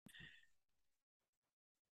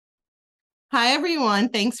Hi, everyone.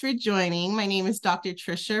 Thanks for joining. My name is Dr.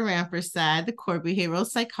 Trisha Rampersad, the core behavioral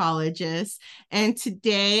psychologist. And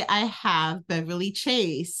today I have Beverly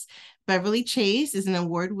Chase. Beverly Chase is an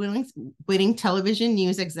award-winning television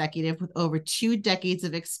news executive with over 2 decades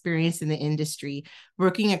of experience in the industry,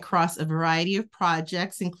 working across a variety of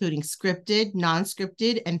projects, including scripted,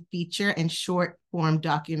 non-scripted, and feature and short-form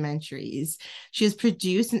documentaries. She has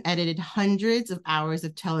produced and edited hundreds of hours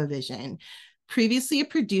of television. Previously a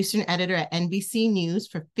producer and editor at NBC News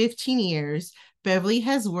for 15 years, Beverly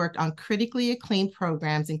has worked on critically acclaimed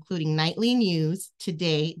programs including Nightly News,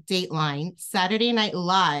 Today, Dateline, Saturday Night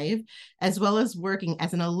Live, as well as working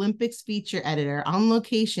as an Olympics feature editor on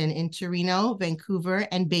location in Torino, Vancouver,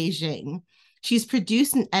 and Beijing. She's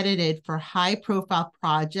produced and edited for high-profile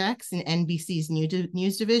projects in NBC's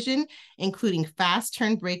news division, including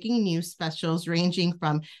fast-turn breaking news specials ranging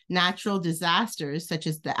from natural disasters such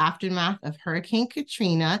as the aftermath of Hurricane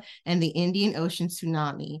Katrina and the Indian Ocean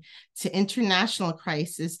Tsunami, to international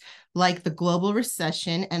crises like the global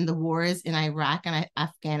recession and the wars in Iraq and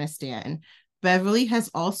Afghanistan. Beverly has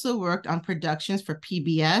also worked on productions for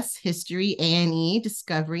PBS, History, A&E,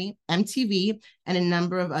 Discovery, MTV, and a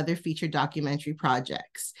number of other feature documentary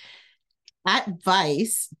projects. At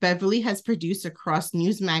Vice, Beverly has produced across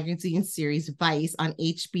news magazine series Vice on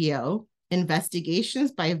HBO,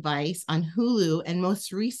 Investigations by Vice on Hulu, and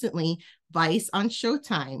most recently, Vice on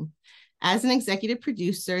Showtime. As an executive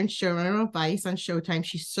producer and showrunner of Vice on Showtime,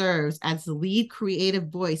 she serves as the lead creative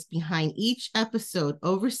voice behind each episode,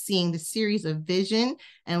 overseeing the series of vision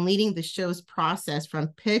and leading the show's process from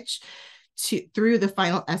pitch through the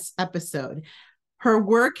final episode. Her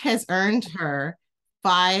work has earned her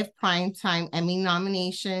 5 Primetime Emmy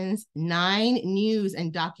nominations, 9 news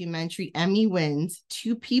and documentary Emmy wins,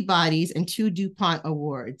 2 Peabodys, and 2 DuPont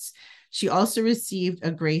Awards. She also received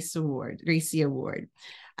a Gracie Award.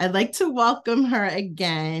 I'd like to welcome her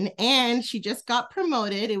again. And she just got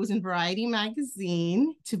promoted. It was in Variety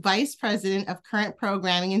magazine to Vice President of Current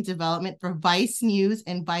Programming and Development for Vice News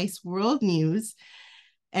and Vice World News.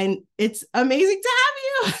 And it's amazing to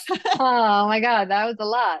have you. Oh my God, that was a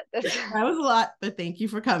lot. That was a lot, but thank you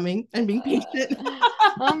for coming and being patient.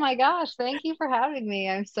 Oh my gosh, thank you for having me.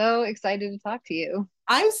 I'm so excited to talk to you.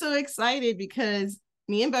 I'm so excited because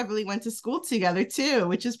me and Beverly went to school together too,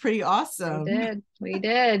 which is pretty We awesome. did. We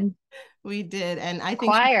did. We did. And I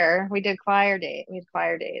think Choir. We did choir day. We had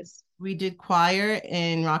choir days. we did choir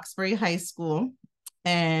in Roxbury High School.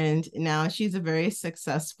 And now she's a very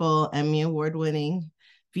successful Emmy Award winning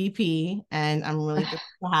VP. And I'm really good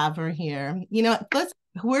to have her here.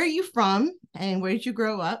 Where are you from and where did you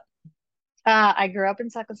grow up? I grew up in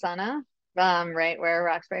Sakasana, right where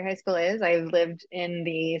Roxbury High School is. I lived in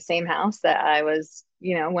the same house that I was,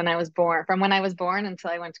 when I was born, from when I was born until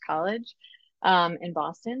I went to college, in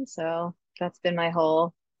Boston. So that's been my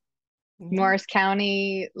whole Yeah. Morris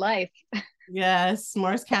County life. Yes,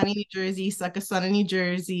 Morris County, New Jersey, Succothon, New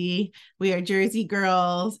Jersey. We are Jersey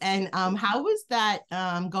girls. And how was that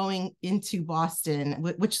going into Boston?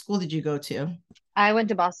 Which school did you go to? I went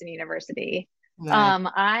to Boston University.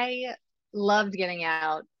 Nice. I loved getting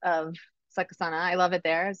out of Sakasana. I love it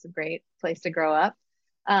there. It's a great place to grow up.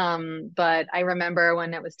 But I remember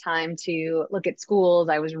when it was time to look at schools,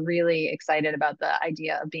 I was really excited about the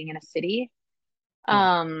idea of being in a city.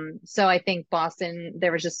 Yeah. So I think Boston,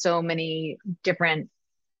 there was just so many different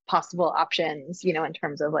possible options, in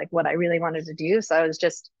terms of like what I really wanted to do. So I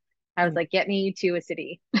was like, get me to a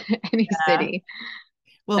city, any Yeah. city.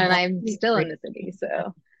 Well, And Boston I'm is still in great. the city.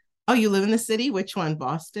 So Oh, you live in the city? Which one,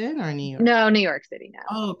 Boston or New York? no, New York City now.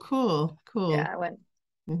 Oh, cool, Yeah, cool.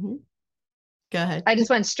 hmm Go ahead. I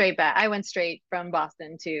just went straight back. I went straight from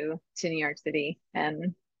Boston to New York City,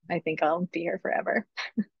 and I think I'll be here forever.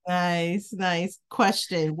 Nice, nice.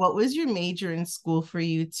 Question. What was your major in school for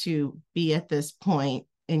you to be at this point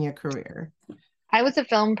in your career? I was a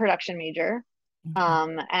film production major, Okay.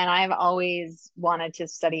 and I've always wanted to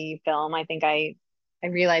study film. I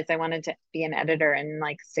realized I wanted to be an editor in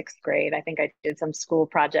like sixth grade. I think I did some school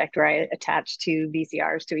project where I attached two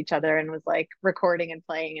VCRs to each other and was like recording and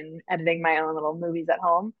playing and editing my own little movies at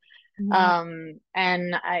home. Nice.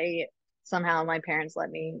 And I somehow my parents let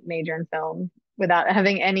me major in film without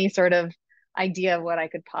having any sort of idea of what I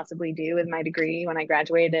could possibly do with my degree when I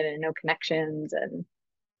graduated and no connections.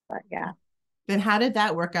 But yeah. Then how did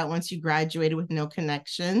that work out once you graduated with no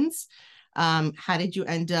connections? How did you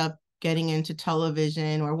end up getting into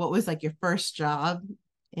television, or what was like your first job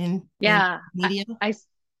in Yeah. media? I,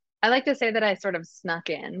 I like to say that I sort of snuck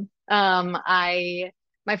in.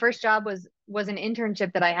 My first job was an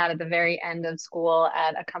internship that I had at the very end of school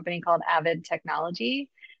at a company called Avid Technology.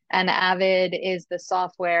 And Avid is the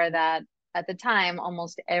software that at the time,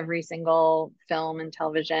 almost every single film and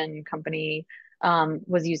television company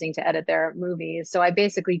was using to edit their movies. So I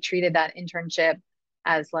basically treated that internship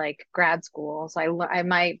as like grad school. So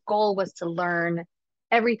my goal was to learn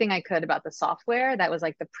everything I could about the software that was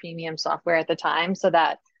like the premium software at the time, so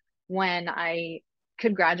that when I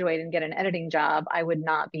could graduate and get an editing job, I would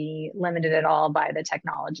not be limited at all by the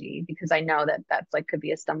technology, because I know that that's like could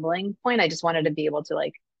be a stumbling point. I just wanted to be able to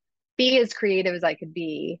like be as creative as I could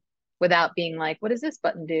be without being like, what does this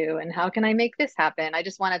button do? And how can I make this happen? I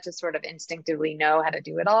just wanted to sort of instinctively know how to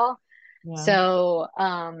do it all. Yeah. So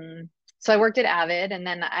I worked at Avid, and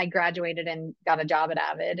then I graduated and got a job at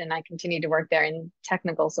Avid, and I continued to work there in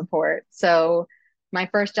technical support. So my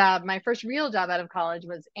first job, my first real job out of college,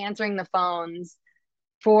 was answering the phones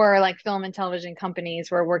for like film and television companies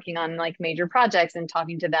who are working on like major projects, and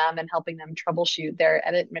talking to them and helping them troubleshoot their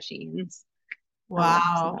edit machines. So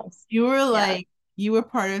Wow. that was, You were yeah, like, you were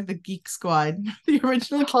part of the Geek Squad, the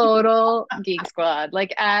original Geek. total Geek Squad,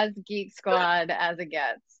 like as Geek Squad as it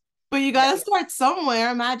gets. But you got to Yeah, start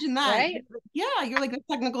somewhere. Imagine that. right? Yeah, you're like a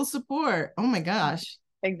technical support. Oh my gosh.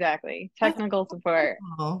 Exactly. That's Technical support,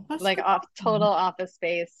 cool. That's like so off total awesome. office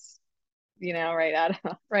space, right out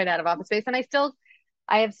of office space. And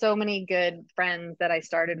I have so many good friends that I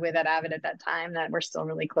started with at Avid at that time that we're still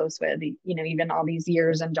really close with, even all these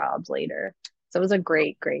years and jobs later. So it was a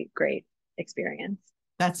great, great, great experience.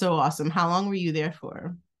 That's so awesome. How long were you there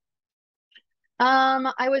for?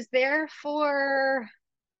 I was there for,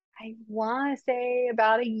 I want to say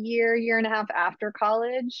about a year and a half after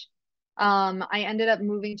college. I ended up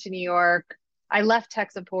moving to New York. I left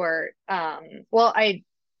tech support. Well, I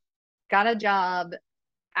got a job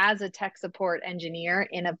as a tech support engineer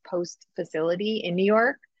in a post facility in New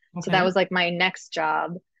York. So that Okay. was like my next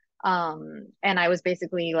job. And I was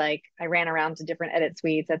basically like, I ran around to different edit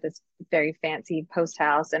suites at this very fancy post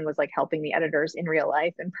house, and was like helping the editors in real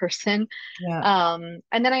life in person. Yeah.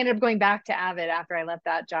 And then I ended up going back to Avid after I left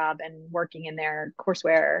that job and working in their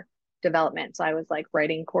courseware development. So I was like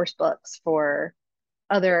writing course books for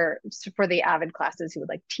the Avid classes who would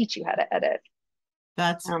like teach you how to edit.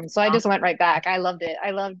 That's So I just went right back. I loved it.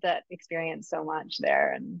 I loved that experience so much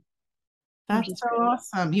there, and it was that's just so great.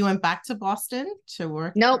 awesome. You went back to Boston to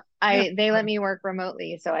work Nope, for, yeah. they let me work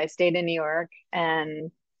remotely, so I stayed in New York, and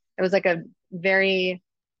it was like a very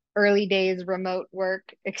early days remote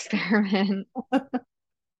work experiment,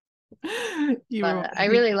 You were but I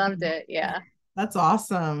really loved it. Yeah. That's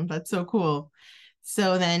awesome. That's so cool.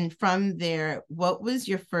 So then from there, what was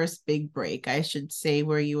your first big break, I should say,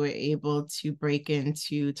 where you were able to break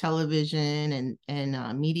into television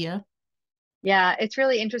and media? Yeah, it's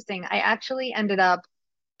really interesting. I actually ended up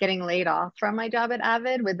getting laid off from my job at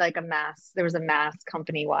Avid with like there was a mass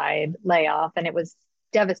company-wide layoff, and it was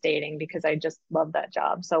devastating because I just loved that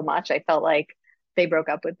job so much. I felt like they broke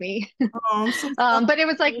up with me. Oh, I'm so But it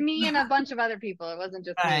was like sorry. me and a bunch of other people. It wasn't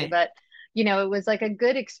just me, Right. but it was like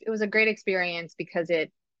it was a great experience because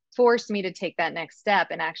it forced me to take that next step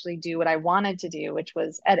and actually do what I wanted to do, which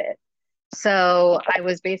was edit. So I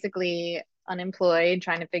was basically unemployed,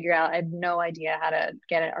 trying to figure out, I had no idea how to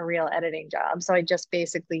get a real editing job. So I just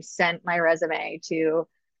basically sent my resume to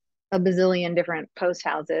a bazillion different post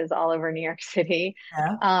houses all over New York City.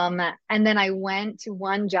 Yeah. And then I went to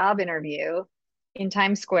one job interview in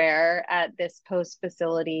Times Square at this post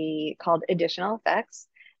facility called Additional Effects.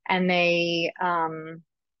 And it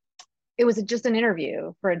was just an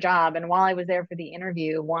interview for a job. And while I was there for the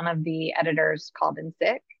interview, one of the editors called in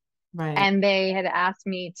sick, Right. and they had asked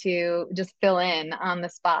me to just fill in on the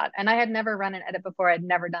spot. And I had never run an edit before. I'd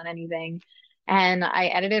never done anything. And I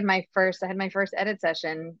had my first edit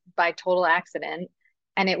session by total accident.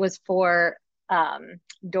 And it was for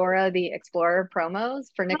Dora the Explorer promos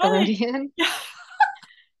for Right. Nickelodeon. Yeah.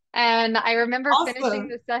 And I remember finishing Awesome.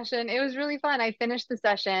 the session. It was really fun. I finished the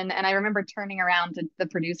session, and I remember turning around to the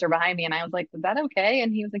producer behind me, and I was like, "Was that okay?"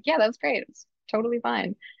 And he was like, "Yeah, that was great. It was totally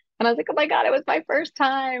fine." And I was like, "Oh my God, it was my first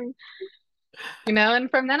time."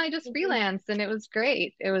 And from then I just freelanced, and it was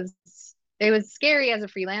great. It was scary as a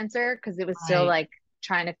freelancer because it was still Right. like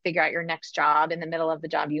trying to figure out your next job in the middle of the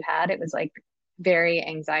job you had. It was like very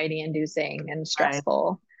anxiety inducing and Right.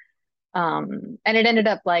 stressful. And it ended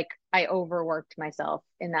up like I overworked myself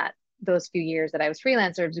in those few years that I was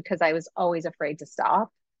freelancer because I was always afraid to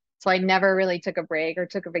stop. So I never really took a break or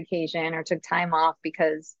took a vacation or took time off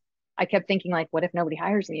because I kept thinking like, what if nobody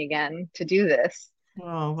hires me again to do this?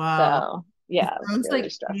 Oh, wow. So It yeah, it was sounds really like you,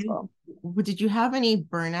 stressful. did you have any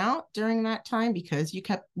burnout during that time because you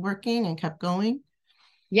kept working and kept going?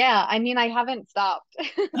 Yeah, I mean, I haven't stopped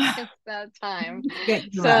since that time.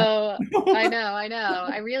 Get you that. So I know.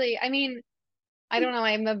 I mean, I don't know.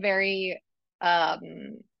 I'm a very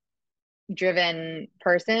um driven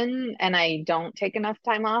person and I don't take enough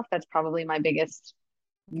time off. That's probably my Yeah,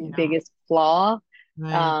 biggest flaw.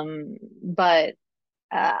 right. But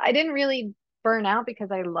I didn't really burn out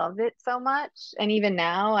because I love it so much. And even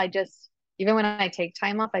now, even when I take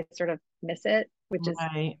time off, I sort of miss it, which is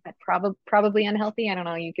Right. probably unhealthy. I don't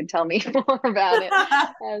know. You could tell me more about it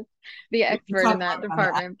as the We can expert in talk that more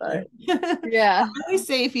about department. it But after. yeah, I always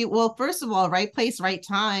say if you, well, first of all, right place, right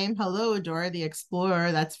time. Hello, Dora the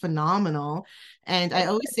Explorer. That's phenomenal. And I thanks.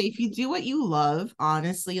 always say if you do what you love,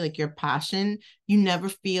 honestly, like your passion, you never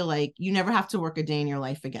feel like you never have to work a day in your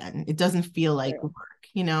life again. It doesn't feel like True. work,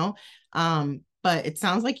 you know? But it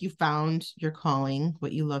sounds like you found your calling,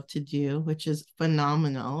 what you love to do, which is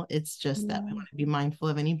phenomenal. It's just that we Yeah, want to be mindful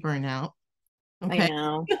of any burnout. I Okay.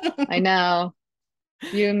 know. I know.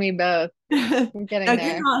 You and me both. We're getting Now, you're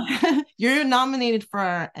there. not, you're nominated for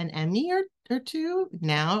an Emmy or two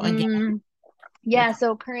now again. Mm, yeah, That's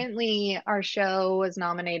so currently our show was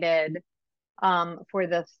nominated for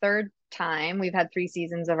the third time. We've had 3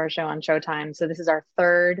 seasons of our show on Showtime. So this is our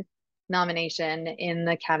third nomination in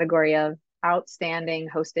the category of Outstanding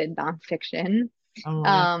Hosted Nonfiction. oh my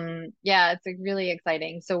God. Yeah, it's like really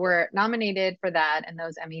exciting. So we're nominated for that, and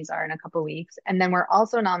those Emmys are in a couple weeks. And then we're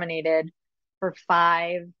also nominated for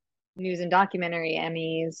 5 news and documentary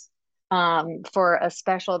Emmys for a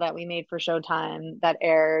special that we made for Showtime that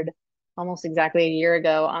aired almost exactly a year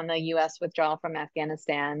ago on the US withdrawal from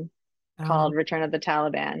Afghanistan Oh, called Return of the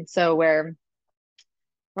Taliban. So we're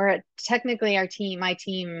technically my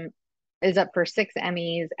team is up for 6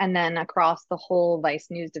 Emmys, and then across the whole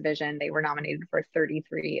Vice News division, they were nominated for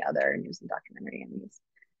 33 other news and documentary Emmys.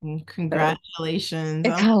 So congratulations.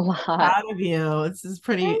 it's I'm a lot. proud of you. This is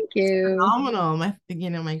pretty Thank it's you. phenomenal.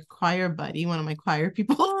 My choir buddy, one of my choir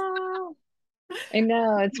people. Oh, I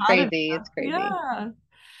know it's Proud of crazy. It's you. crazy. Yeah.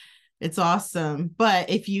 It's awesome. But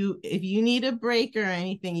if you need a break or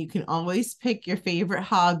anything, you can always pick your favorite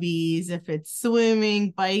hobbies. If it's swimming,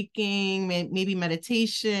 biking, maybe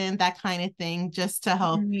meditation, that kind of thing, just to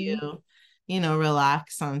help Mhm. you,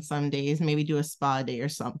 relax on some days, maybe do a spa day or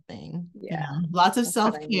something. Yeah, Lots of that's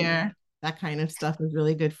what I need. self-care, that kind of stuff is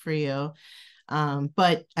really good for you.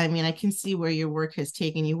 But I mean, I can see where your work has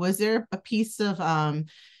taken you. Was there a piece of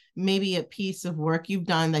maybe a piece of work you've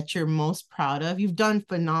done that you're most proud of? You've done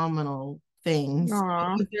phenomenal things.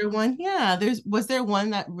 Aw. Was there one? Yeah, was there one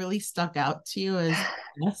that really stuck out to you as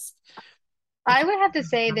best? If I you would have to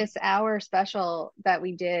say this hour special that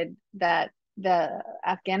we did, that the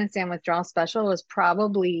Afghanistan withdrawal special, was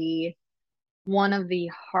probably one of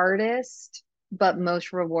the hardest but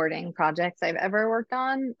most rewarding projects I've ever worked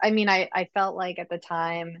on. I mean, I felt like at the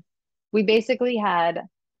time we basically had,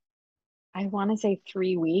 I want to say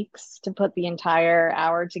 3 weeks to put the entire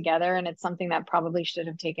hour together. And it's something that probably should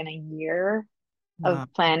have taken a year of wow.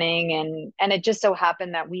 planning. And it just so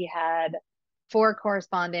happened that we had 4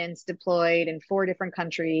 correspondents deployed in 4 different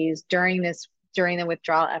countries during the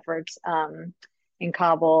withdrawal efforts in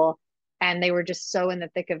Kabul. And they were just so in the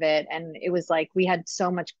thick of it. And it was like we had so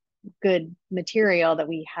much good material that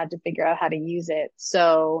we had to figure out how to use it.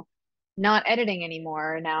 So not editing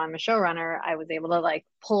anymore. Now I'm a showrunner. I was able to like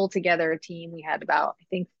pull together a team. We had about, I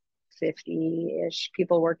think, 50-ish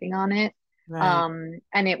people working on it. Right.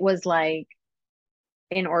 And it was like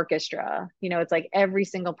an orchestra. It's like every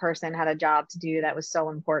single person had a job to do that was so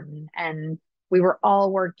important. And we were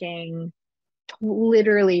all working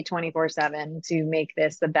literally 24/7 to make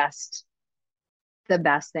this the best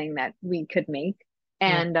thing that we could make.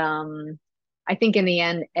 Right. And I think in the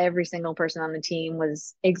end, every single person on the team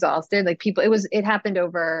was exhausted. Like it happened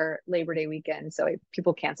over Labor Day weekend. So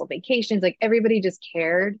people canceled vacations. Like everybody just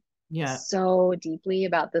cared Yeah. so deeply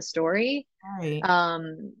about the story. Right.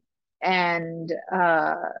 Um, and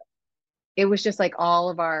it was just like all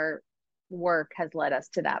of our work has led us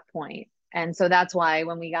to that point. And so that's why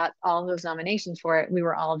when we got all those nominations for it, we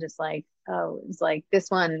were all just like, oh, it was like this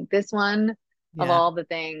one of Yeah. all the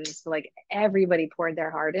things like everybody poured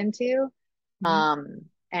their heart into. Yeah.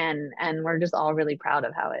 And we're just all really proud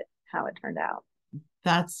of how it turned out.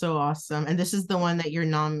 That's so awesome. And this is the one that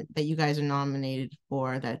that you guys are nominated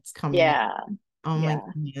for that's coming up. Yeah. Oh my Yeah.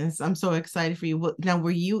 goodness. I'm so excited for you. Now,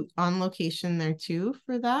 were you on location there too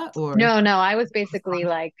for that or? No, I was basically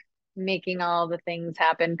like making all the things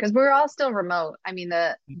happen because we were all still remote. I mean,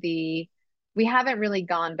 the we haven't really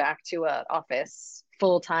gone back to a office,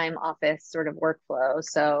 full-time office sort of workflow.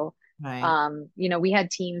 So, Right. we had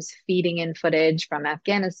teams feeding in footage from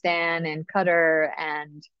Afghanistan and Qatar, and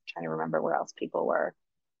I'm trying to remember where else people were.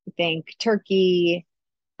 I think Turkey.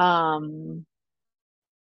 Um,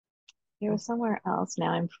 It was somewhere else.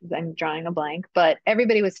 Now I'm drawing a blank, but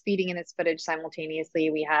everybody was feeding in this footage simultaneously.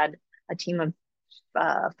 We had a team of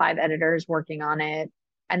 5 editors working on it.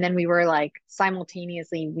 And then we were like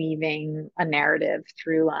simultaneously weaving a narrative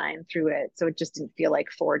through line through it. So it just didn't feel like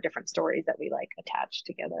 4 different stories that we like attached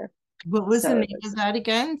together. What was the So name of that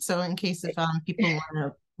again? So in case if people want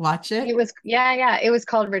to watch it. it was, yeah. It was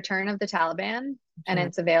called Return of the Taliban, and Sure.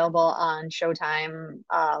 it's available on Showtime,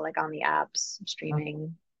 like on the apps, Okay.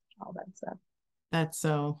 streaming, all that stuff. That's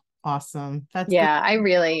so awesome. That's good. Yeah,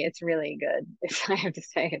 it's really good. I have to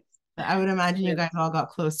say, I would imagine you really. guys all got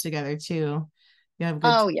close together too. You have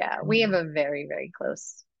good. Oh yeah, we have a very, very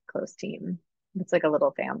close team. It's like a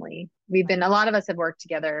little family. A lot of us have worked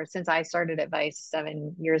together since I started at Vice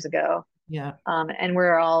 7 years ago. Yeah. And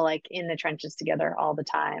we're all like in the trenches together all the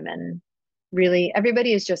time. And really,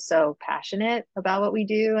 everybody is just so passionate about what we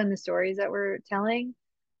do and the stories that we're telling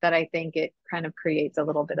that I think it kind of creates a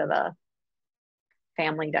little bit of a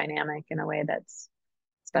family dynamic in a way that's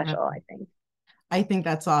special, I think. I think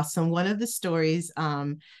that's awesome. One of the stories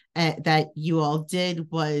that you all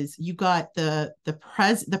did was you got the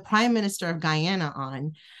Prime Minister of Guyana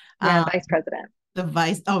on. Yeah, Vice President. The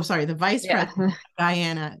Vice Yeah. President of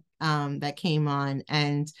Guyana that came on,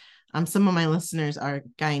 and some of my listeners are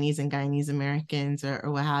Guyanese and Guyanese Americans or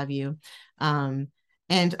what have you.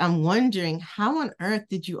 And I'm wondering how on earth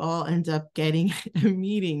did you all end up getting a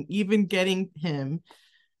meeting, even getting him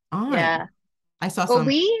on? Yeah. I saw Well, some.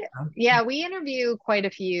 we interview quite a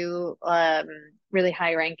few really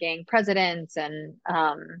high-ranking presidents, and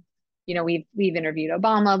we've interviewed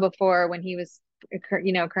Obama before when he was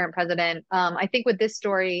current president. I think with this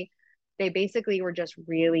story, they basically were just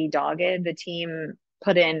really dogged. The team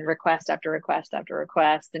put in request after request after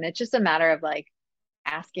request, and it's just a matter of like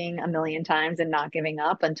asking a million times and not giving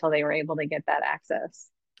up until they were able to get that access,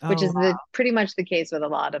 which Oh, is the pretty much the case with a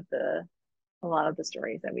lot of the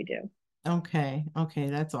stories that we do. okay. Okay.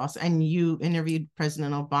 That's awesome. And you interviewed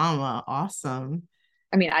President Obama. Awesome.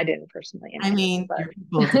 I mean, I didn't personally I interview him, mean, your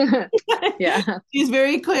people did. but yeah, She's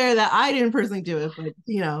very clear that I didn't personally do it,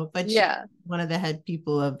 but she's yeah, one of the head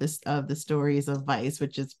people of the stories of Vice,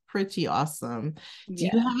 which is pretty awesome. Do you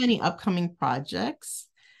yeah. have any upcoming projects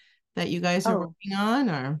that you guys are Oh, working on,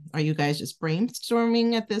 or are you guys just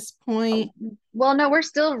brainstorming at this point? well, no, we're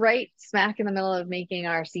still right smack in the middle of making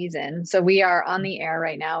our season. So we are on the air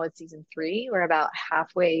right now with season 3. We're about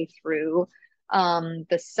halfway through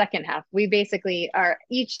the second half. We basically are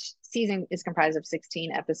each season is comprised of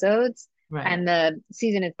 16 episodes, Right. and the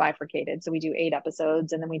season is bifurcated. So we do 8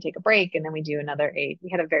 episodes and then we take a break and then we do another 8. We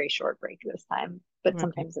had a very short break this time, but Right.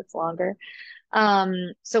 sometimes it's longer.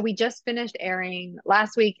 So we just finished airing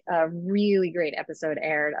last week. A really great episode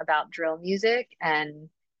aired about drill music and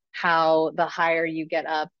how the higher you get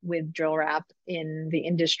up with drill rap in the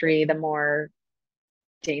industry, the more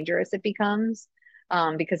dangerous it becomes.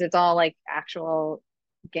 Because it's all like actual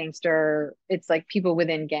gangster, it's like people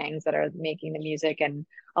within gangs that are making the music, and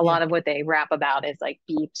a Yeah. lot of what they rap about is like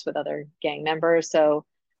beefs with other gang members. So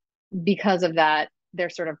because of that, they're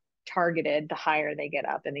sort of targeted the higher they get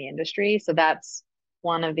up in the industry. So that's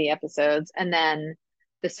one of the episodes. And then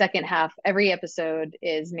the second half, every episode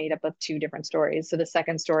is made up of 2 different stories. So the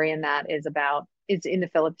second story in that it's in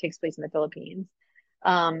the takes place in the Philippines.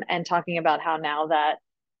 And talking about how now that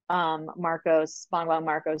Bongbong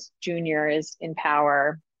Marcos Jr. is in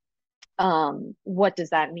power, what does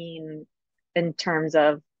that mean in terms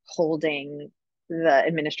of holding the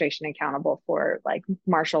administration accountable for like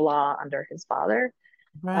martial law under his father?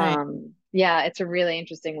 Right. Yeah, it's a really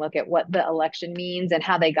interesting look at what the election means and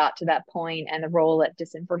how they got to that point and the role that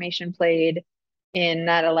disinformation played in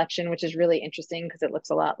that election, which is really interesting because it looks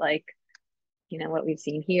a lot like what we've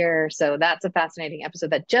seen here. So that's a fascinating episode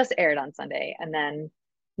that just aired on Sunday. And then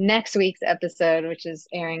next week's episode, which is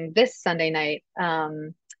airing this Sunday night,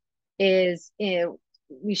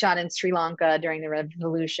 we shot in Sri Lanka during the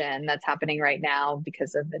revolution that's happening right now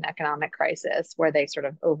because of an economic crisis where they sort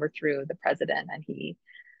of overthrew the president, and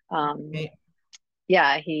um,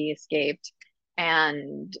 Right. he escaped.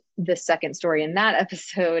 And the second story in that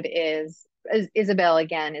episode is Isabel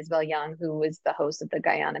Young, who was the host of the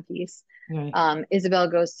Guyana piece. Right. Isabel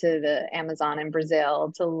goes to the Amazon in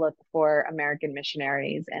Brazil to look for American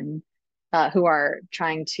missionaries and who are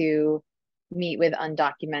trying to meet with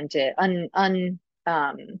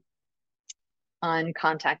um,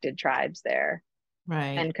 uncontacted tribes there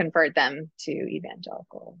Right. and convert them to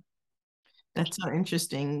evangelical That's so Christianity.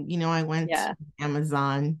 interesting. I went to Yeah.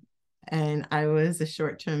 Amazon and I was a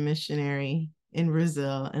short-term missionary in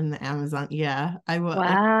Brazil in the Amazon. Yeah, I was a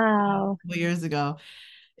Wow. couple years ago.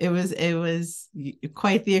 It was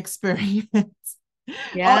quite the experience. Oh,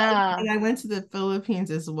 Yeah. and I went to the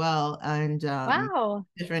Philippines as well, and Wow.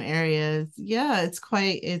 different areas. Yeah, it's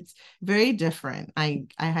very different. I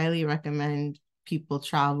highly recommend people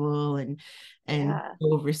travel and Yeah.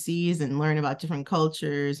 go overseas and learn about different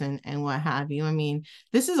cultures and what have you. I mean,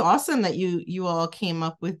 this is awesome that you all came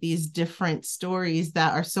up with these different stories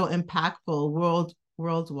that are so impactful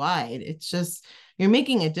worldwide. It's just you're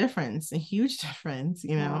making a difference, a huge difference,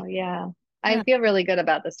 you know. Oh, yeah. I Yeah, feel really good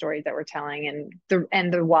about the stories that we're telling and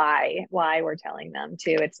the why we're telling them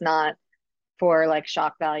too. It's not for like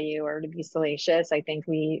shock value or to be salacious. I think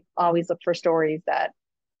we always look for stories that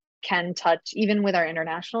can touch, even with our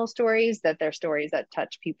international stories, that they're stories that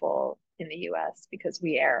touch people in the US because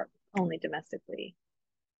we air only domestically.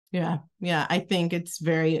 yeah, yeah. I think it's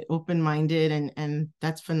very open-minded and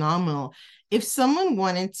that's phenomenal. If someone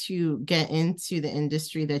wanted to get into the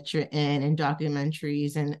industry that you're in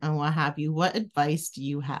documentaries and what have you, what advice do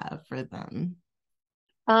you have for them?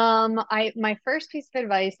 I my first piece of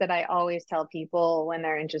advice that I always tell people when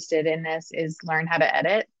they're interested in this is learn how to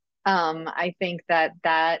edit. I think that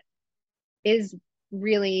that is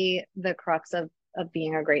really the crux of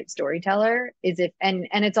being a great storyteller is if and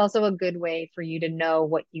it's also a good way for you to know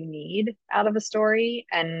what you need out of a story,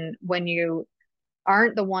 and when you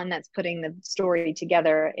aren't the one that's putting the story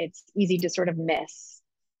together, it's easy to sort of miss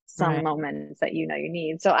some Right. moments that you know you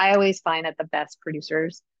need. So I always find that the best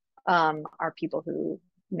producers are people who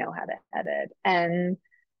know how to edit. And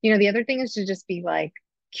the other thing is to just be like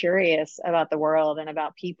curious about the world and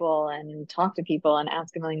about people and talk to people and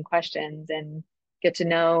ask a million questions and get to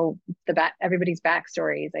know everybody's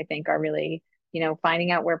backstories. I think are really,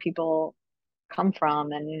 finding out where people come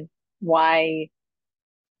from and why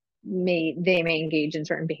they may engage in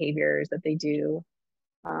certain behaviors that they do.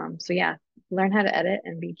 So yeah, learn how to edit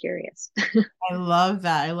and be curious. I love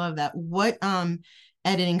that. I love that. What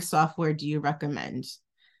editing software do you recommend?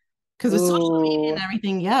 Because with social media and Ooh,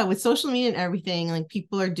 everything, yeah, with social media and everything, like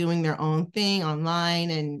people are doing their own thing online.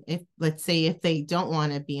 And if, let's say, if they don't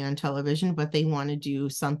want to be on television, but they want to do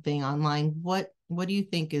something online, what do you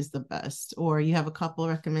think is the best? Or you have a couple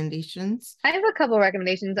recommendations? I have a couple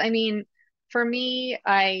recommendations. I mean, for me,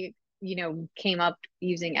 I came up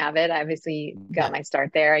using Avid. I obviously got Yeah. my start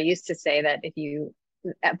there. I used to say that if you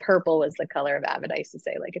purple was the color of Avid. I used to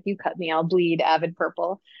say like if you cut me, I'll bleed Avid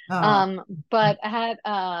purple. Oh, But I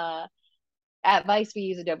had at Vice we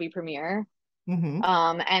use Adobe Premiere. mm-hmm.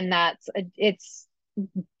 And it's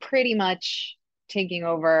pretty much taking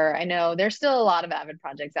over. I know there's still a lot of Avid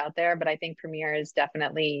projects out there, but I think Premiere is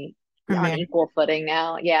definitely on Premiere. equal footing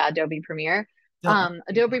now. Yeah, Adobe Premiere. So,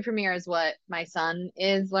 Adobe Premiere is what my son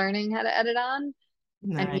is learning how to edit on,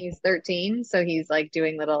 and nice. he's 13, so he's like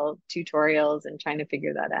doing little tutorials and trying to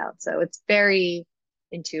figure that out. So it's very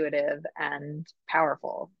intuitive and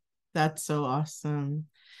powerful. That's so awesome.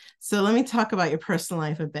 So let me talk about your personal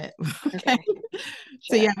life a bit. Okay. Okay,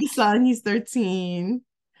 So you sure. have a son, he's 13.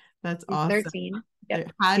 That's He's awesome. 13.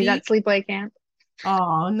 Yep. How do He's you, at sleepaway camp.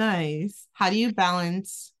 oh, nice. How do you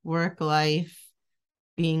balance work life,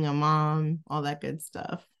 being a mom, all that good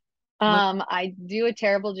stuff? What I do a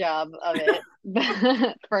terrible job of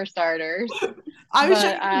it for starters, I'm sure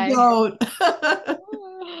but you I don't.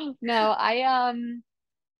 no,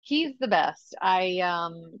 he's the best.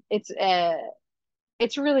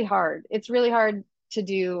 It's really hard. It's really hard to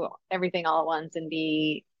do everything all at once and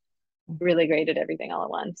be really great at everything all at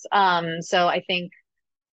once. So I think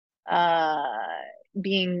uh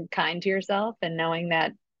being kind to yourself and knowing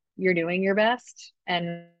that you're doing your best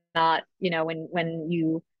and not, when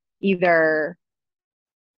you either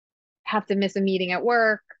have to miss a meeting at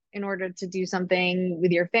work in order to do something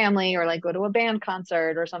with your family or like go to a band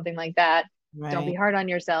concert or something like that. Don't be Right. hard on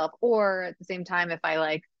yourself. Or at the same time, if I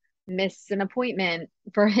like miss an appointment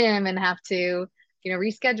for him and have to,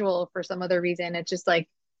 reschedule for some other reason, it's just like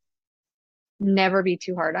never be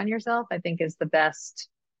too hard on yourself, I think is the best,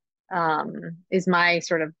 is my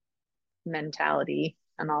sort of mentality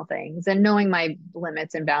on all things, and knowing my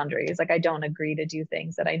limits and boundaries. Like I don't agree to do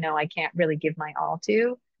things that I know I can't really give my all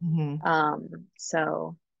to. Mm-hmm.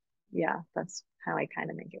 So yeah, that's how I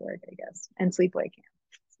kind of make it work, I guess. And sleepaway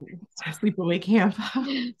Sleepaway camp.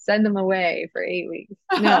 camp. Send them away for 8 weeks.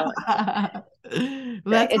 No,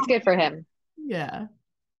 That's it's good for him. yeah.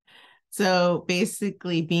 So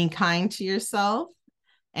basically being kind to yourself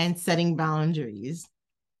and setting boundaries.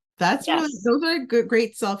 That's really, Yes. those are good,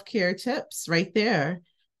 great self-care tips right there.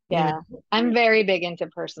 You Yeah. know, I'm very big into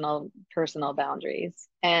personal boundaries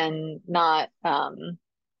and not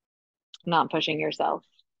pushing yourself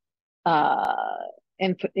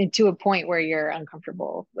and to a point where you're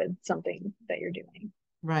uncomfortable with something that you're doing.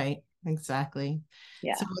 right. exactly.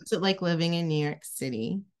 Yeah. So what's it like living in New York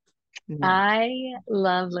City? Yeah. I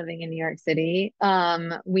love living in New York City.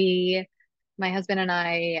 My husband and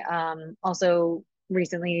I, also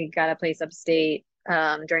recently got a place upstate,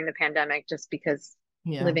 during the pandemic, just because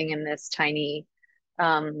Yeah. living in this tiny,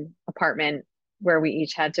 apartment where we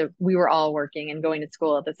were all working and going to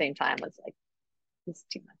school at the same time was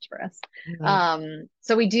too much for us. Right.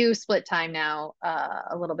 So we do split time now,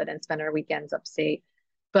 a little bit, and spend our weekends upstate.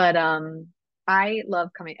 But I love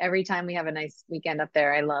coming every time we have a nice weekend up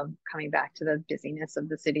there. I love coming back to the busyness of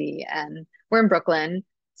the city. And we're in Brooklyn,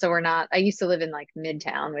 so we're not. I used to live in like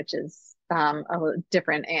Midtown, which is a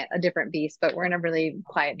different beast, but we're in a really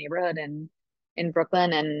quiet neighborhood in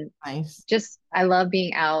Brooklyn. And Nice. just I love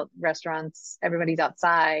being out, restaurants, everybody's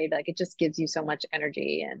outside. Like, it just gives you so much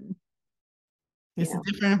energy, and you It's a know,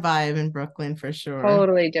 different vibe in Brooklyn for sure.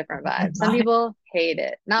 totally different vibe. Different Some vibe. people hate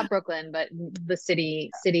it. Not Brooklyn, but the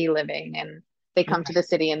city living. And they come to the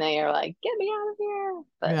city and they are like, get me out of here.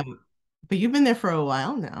 But Yeah. But you've been there for a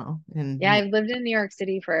while now. yeah, And I've lived in New York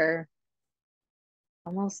City for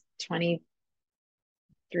almost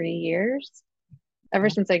 23 years. Ever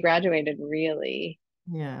yeah. since I graduated, really.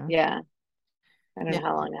 Yeah. Yeah. I don't Yeah. know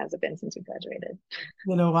how long has it been since we graduated.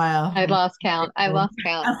 Been a while. I lost count. I lost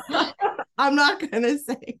count. I'm not gonna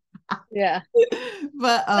say, Yeah.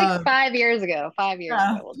 but Like 5 years ago. 5 years ago,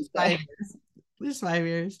 yeah, we'll just just say. 5 years. Just 5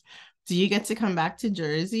 years. Do you get to come back to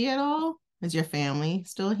Jersey at all? Is your family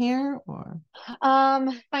still here or?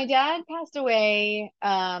 My dad passed away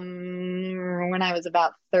when I was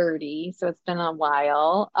about 30, so it's been a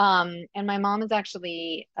while. And my mom is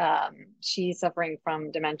actually she's suffering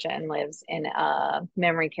from dementia and lives in a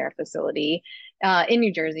memory care facility in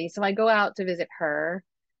New Jersey. So I go out to visit her.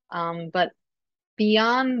 But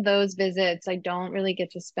beyond those visits, I don't really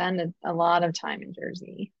get to spend a lot of time in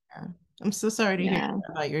Jersey. Yeah. I'm so sorry to hear Yeah.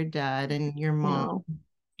 about your dad and your mom.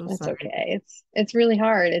 No. So It's sorry. okay. It's really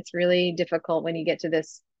hard. It's really difficult when you get to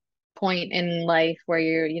this point in life where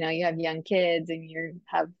you have young kids and you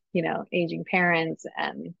have, aging parents,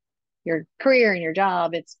 and your career and your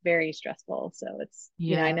job. It's very stressful. So I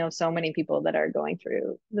Yeah. know so many people that are going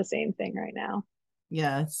through the same thing right now.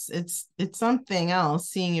 Yeah, it's something else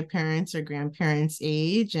seeing your parents or grandparents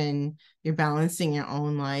age and you're balancing your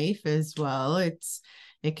own life as well.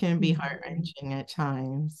 It can be Mhm. heart-wrenching at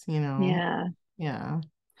times, you know. Yeah. Yeah.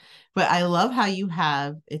 But I love how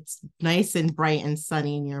it's nice and bright and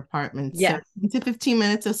sunny in your apartment. So Yes. 10 to 15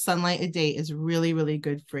 minutes of sunlight a day is really, really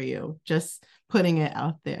good for you. Just putting it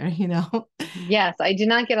out there, you know. Yes. I do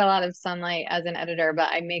not get a lot of sunlight as an editor,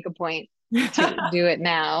 but I make a point to do it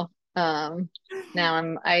now.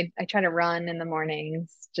 Now I try to run in the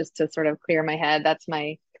mornings just to sort of clear my head. That's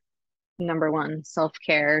my number one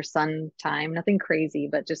self-care, sun time. Nothing crazy,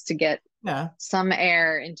 but just to get Yeah. some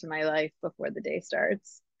air into my life before the day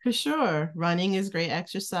starts. For sure. Running is great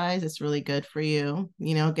exercise. It's really good for you.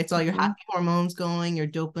 You know, it gets all your Hmm. happy hormones going, your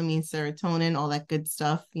dopamine, serotonin, all that good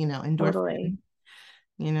stuff, Totally. endorphin,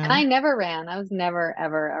 you And I know. never ran. I was never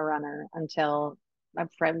ever a runner until my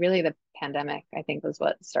friend, really the pandemic, I think, was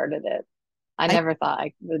what started it. I I never thought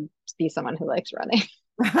I would be someone who likes running.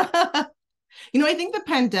 I think the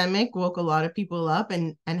pandemic woke a lot of people up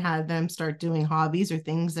and had them start doing hobbies or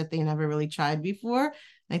things that they never really tried before.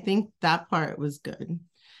 I think that part was good.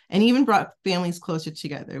 And even brought families closer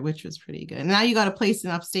together, which was pretty good. And now you got a place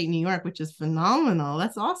in upstate New York, which is phenomenal.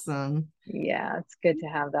 That's awesome. Yeah, it's good to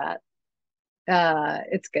have that.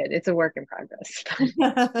 It's good. It's a work in progress.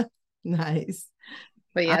 Nice.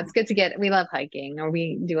 But yeah, it's good we love hiking, or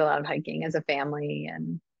we do a lot of hiking as a family.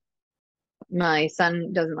 And my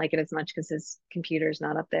son doesn't like it as much because his computer's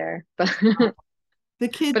not up there. But The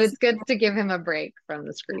but kids, it's good to give him a break from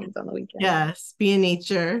the screens on the weekend. yes, be in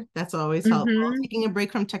nature. That's always helpful. Hmm. Taking a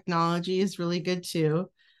break from technology is really good too.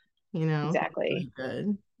 It's Exactly. really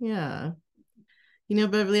good. Yeah.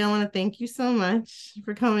 Beverly, I want to thank you so much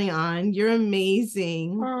for coming on. You're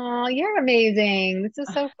amazing. Oh, you're amazing. This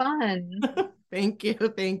is so fun. Thank you.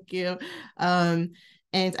 Thank you. Um,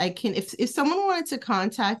 and if someone wanted to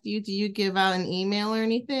contact you, do you give out an email or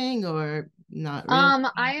anything or not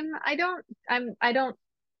really? I don't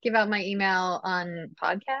give out my email on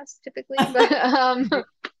podcasts typically,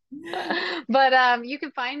 but you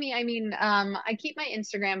can find me. I mean, I keep my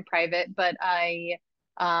Instagram private, but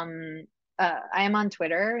um I am on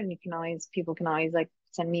Twitter, and people can always like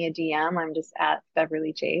send me a DM. I'm just at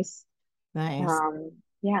Beverly Chase. Nice.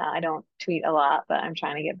 Yeah, I don't tweet a lot, but I'm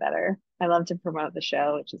trying to get better. I love to promote the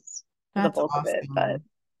show, which is the That's bulk of it, but awesome.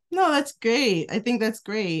 No, that's great. I think that's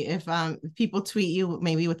great. If people tweet you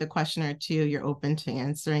maybe with a question or two, you're open to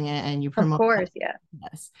answering it and you Of promote that. course, yeah.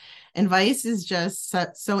 Yes. And Vice is just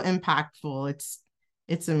so impactful.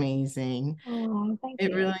 It's amazing. Oh, thank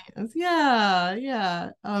It you. really is. Yeah, yeah.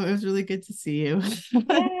 It was really good to see you.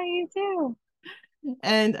 Yeah, you too.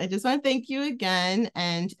 And I just want to thank you again.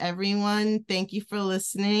 And everyone, thank you for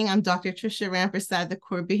listening. I'm Dr. Trisha Rampersad, the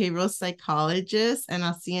core behavioral psychologist, and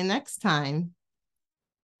I'll see you next time.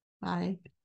 Bye.